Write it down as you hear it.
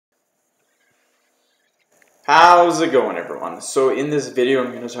How's it going, everyone? So in this video,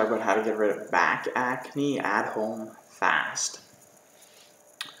 I'm going to talk about how to get rid of back acne at home fast.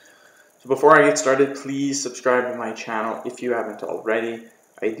 So before I get started, please subscribe to my channel if you haven't already.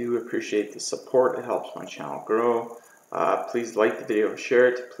 I do appreciate the support. It helps my channel grow. Please like the video, share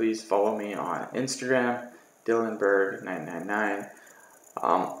it. Please follow me on Instagram, DylanBird999.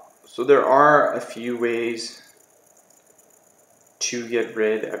 So there are a few ways to get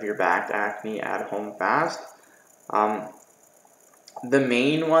rid of your back acne at home fast. The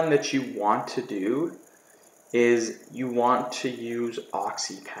main one that you want to do is you want to use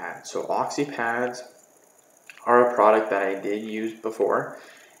oxy pads. So oxy pads are a product that I did use before,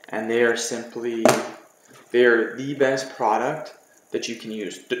 and they are the best product that you can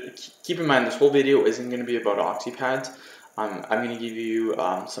use. Keep in mind, this whole video isn't going to be about oxy pads. I'm going to give you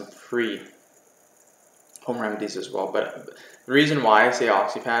some free home remedies as well, but the reason why I say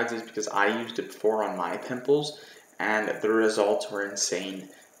oxy pads is because I used it before on my pimples and the results were insane.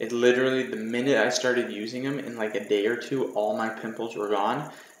 It literally, the minute I started using them, in like a day or two, all my pimples were gone,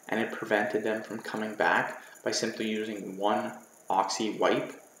 and it prevented them from coming back by simply using one oxy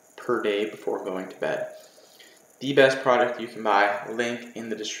wipe per day before going to bed. The best product you can buy, link in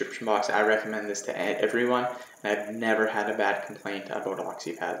the description box. I recommend this to everyone, and I've never had a bad complaint about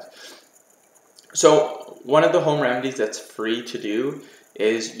oxy pads. So one of the home remedies that's free to do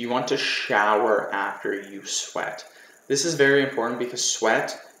is you want to shower after you sweat. This is very important because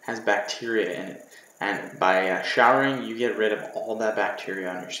sweat has bacteria in it, and by showering you get rid of all that bacteria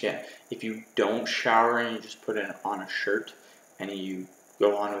on your skin. If you don't shower and you just put it on a shirt and you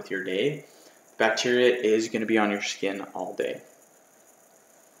go on with your day, bacteria is going to be on your skin all day.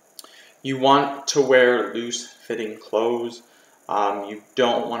 You want to wear loose fitting clothes. You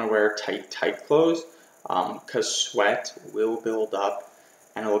don't want to wear tight clothes because sweat will build up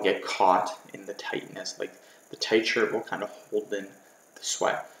and it will get caught in the tightness. Like the tight shirt will kind of hold in the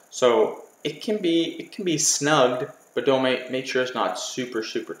sweat. So it can be snugged, but don't make sure it's not super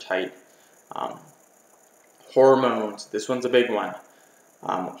tight. Hormones. This one's a big one.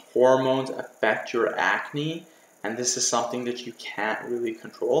 Hormones affect your acne, and this is something that you can't really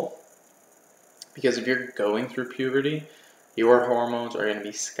control. Because if you're going through puberty, your hormones are going to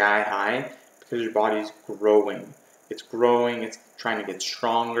be sky high because your body's growing. It's growing, it's trying to get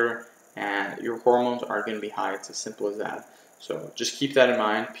stronger, and your hormones are going to be high. It's as simple as that. So just keep that in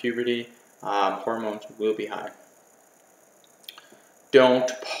mind. Puberty, hormones will be high. Don't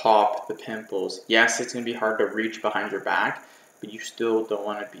pop the pimples. Yes, it's going to be hard to reach behind your back, but you still don't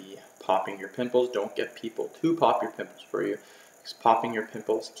want to be popping your pimples. Don't get people to pop your pimples for you, because popping your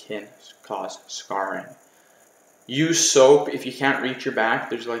pimples can cause scarring. Use soap. If you can't reach your back,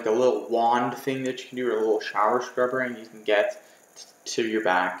 there's like a little wand thing that you can do, or a little shower scrubber, and you can get to your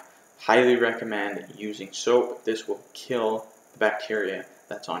back. Highly recommend using soap. This will kill the bacteria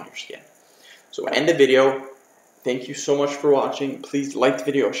that's on your skin. So end the video. Thank you so much for watching. Please like the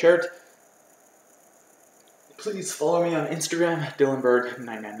video, share it. Please follow me on Instagram,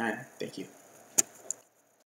 DylanBird999. Thank you.